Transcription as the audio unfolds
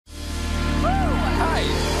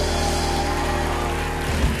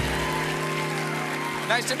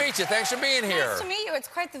Nice to meet you. Thanks for being here. Nice to meet you. It's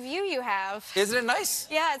quite the view you have. Isn't it nice?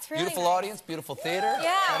 Yeah, it's really beautiful nice. audience, beautiful theater. Yeah.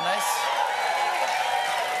 Isn't that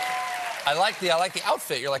nice? I like the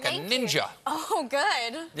outfit. You're like Thank a ninja. You. Oh,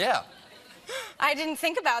 good. Yeah. I didn't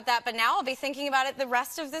think about that, but now I'll be thinking about it the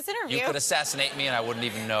rest of this interview. You could assassinate me and I wouldn't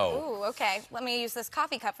even know. Ooh, okay. Let me use this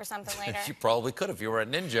coffee cup for something later. You probably could if you were a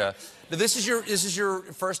ninja. Now, this is your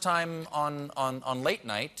first time on late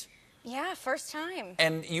night. Yeah, first time.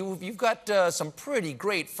 And you've got some pretty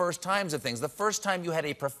great first times of things. The first time you had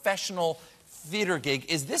a professional theater gig.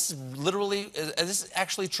 Is this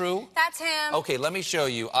actually true? That's him. Okay, let me show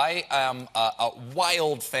you. I am a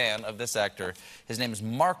wild fan of this actor. His name is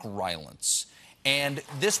Mark Rylance. And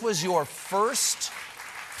this was your first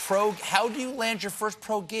pro... How do you land your first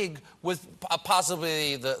pro gig with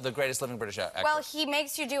possibly the greatest living British actor? Well, he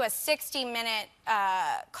makes you do a 60-minute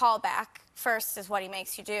callback. First is what he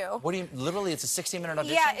makes you do. What do you... Literally, it's a 60-minute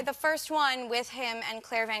audition? Yeah, the first one with him and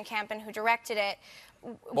Claire Van Kampen, who directed it,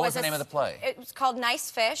 What was the name of the play? It was called Nice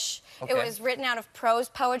Fish. Okay. It was written out of prose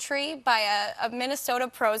poetry by a Minnesota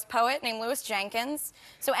prose poet named Louis Jenkins.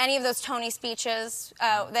 So any of those Tony speeches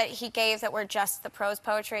that he gave that were just the prose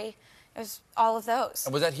poetry, it was all of those.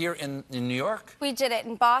 And was that here in New York? We did it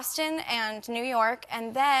in Boston and New York,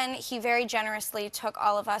 and then he very generously took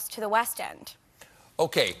all of us to the West End.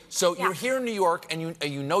 Okay, so Yeah. you're here in New York, and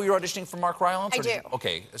you know you're auditioning for Mark Rylance? I do.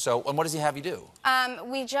 Okay, so and what does he have you do?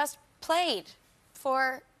 We just played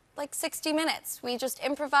for like 60 minutes. We just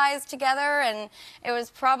improvised together, and it was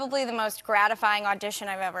probably the most gratifying audition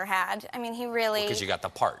I've ever had. I mean, he really... Because you got the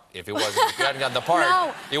part. If you hadn't got the part,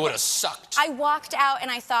 No. it would have sucked. I walked out and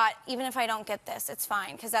I thought, even if I don't get this, it's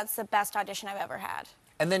fine, because that's the best audition I've ever had.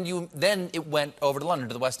 And then it went over to London,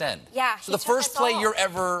 to the West End. Yeah, So he the took first us play all. you're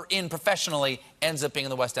ever in professionally ends up being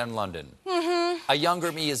in the West End, London. Mm-hmm. A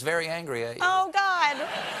younger me is very angry at you. Oh, God.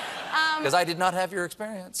 Because I did not have your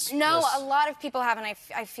experience. No, Yes. a lot of people have, and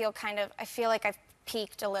I feel like I've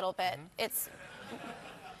peaked a little bit.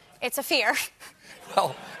 It's a fear.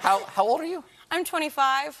 Well, how old are you? I'm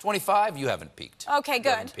 25. 25? You haven't peaked. Okay, You good.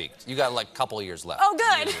 haven't peaked. You got like a couple of years left. Oh,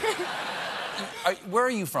 good. Where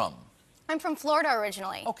are you from? I'm from Florida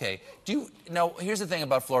originally. Okay. Now, here's the thing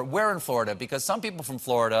about Florida. Where in Florida? Because some people from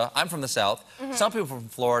Florida, I'm from the South, some people from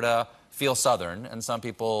Florida feel Southern, and some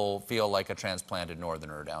people feel like a transplanted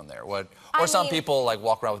Northerner down there. Or some people like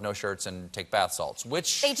walk around with no shirts and take bath salts.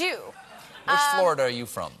 Which They do. Florida are you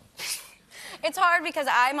from? It's hard because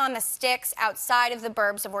I'm on the sticks outside of the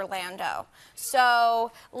burbs of Orlando.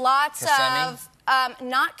 So lots Kissimmee? of,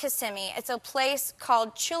 not Kissimmee. It's a place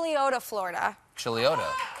called Chiliota, Florida. Chiliota.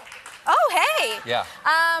 Oh, hey. Yeah.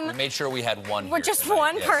 We made sure we had one We're here just tonight.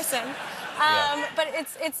 one Yes. person. Yeah. But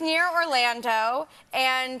it's near Orlando,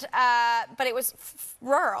 and but it was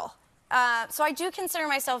rural. So I do consider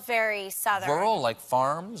myself very Southern. Rural, like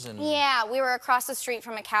farms and... Yeah, we were across the street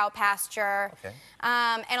from a cow pasture. Okay.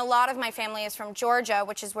 And a lot of my family is from Georgia,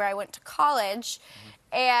 which is where I went to college.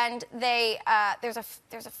 And there's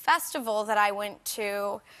a festival that I went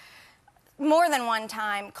to more than one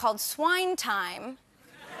time called Swine Time.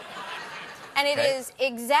 And it is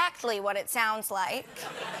exactly what it sounds like.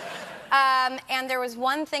 And there was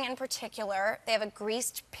one thing in particular. They have a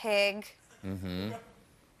greased pig.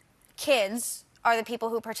 Kids are the people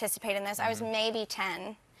who participate in this. I was maybe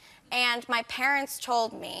 10. And my parents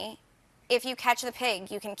told me, if you catch the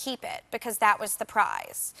pig, you can keep it, because that was the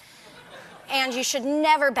prize. And you should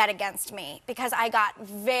never bet against me, because I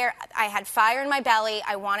had fire in my belly.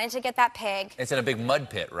 I wanted to get that pig. It's in a big mud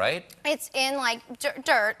pit, right? It's in, like,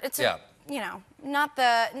 dirt. It's, you know, not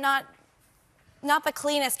the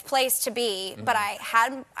cleanest place to be, but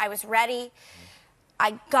I was ready.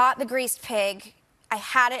 I got the greased pig. I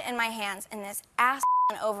had it in my hands, and this ass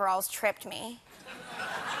in overalls tripped me.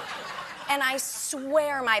 And I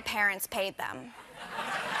swear my parents paid them.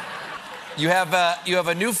 You have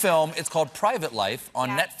a new film. It's called Private Life on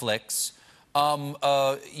Netflix.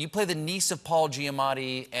 You play the niece of Paul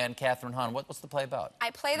Giamatti and Catherine Hahn. What's the play about?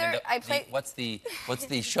 What's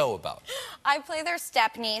the show about? I play their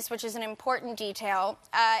step-niece, which is an important detail.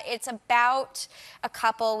 It's about a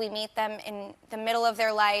couple. We meet them in the middle of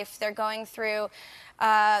their life. They're going through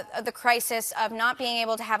the crisis of not being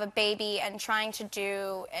able to have a baby and trying to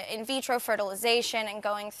do in vitro fertilization and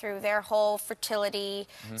going through their whole fertility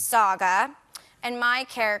saga. And my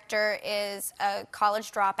character is a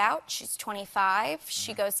college dropout. She's 25.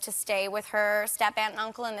 She goes to stay with her step-aunt and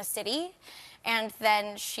uncle in the city. And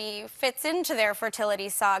then she fits into their fertility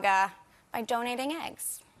saga by donating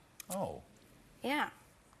eggs. Oh. Yeah.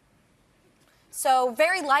 So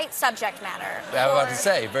very light subject matter. I was about to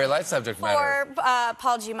say, very light subject matter. For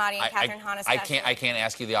Paul Giamatti and Catherine Hahn especially. I can't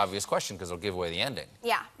ask you the obvious question because it'll give away the ending.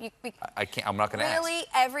 Yeah. I can't. I'm not going to ask. Really,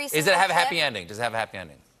 every single Does it have a happy clip- ending? Does it have a happy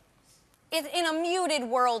ending? It's in a muted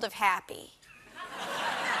world of happy.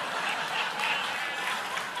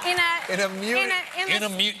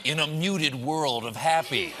 In a muted world of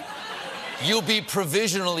happy, you'll be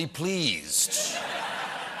provisionally pleased.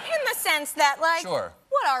 In the sense that, like, Sure.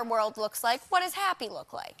 what our world looks like, what does happy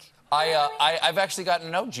look like? I've actually gotten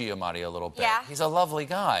to know Giamatti a little bit. Yeah? He's a lovely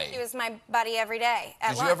guy. He was my buddy every day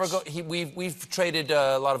at Did you ever go? We've traded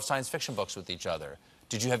a lot of science fiction books with each other.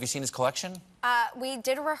 Have you seen his collection? We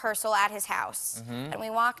did a rehearsal at his house, and we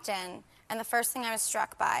walked in, and the first thing I was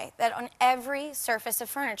struck by, that on every surface of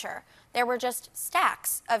furniture, there were just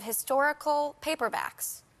stacks of historical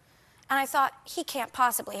paperbacks. And I thought, he can't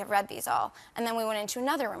possibly have read these all. And then we went into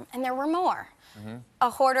another room, and there were more. A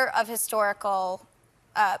hoarder of historical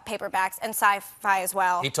paperbacks and sci-fi as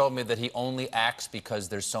well. He told me that he only acts because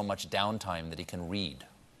there's so much downtime that he can read.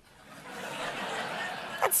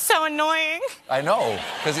 That's so annoying. I know,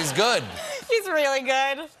 because he's good. He's really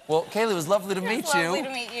good. Well, Kayli, it was lovely to meet you. Lovely to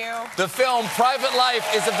meet you. The film Private Life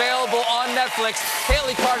is available on Netflix.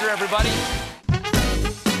 Kayli Carter, everybody.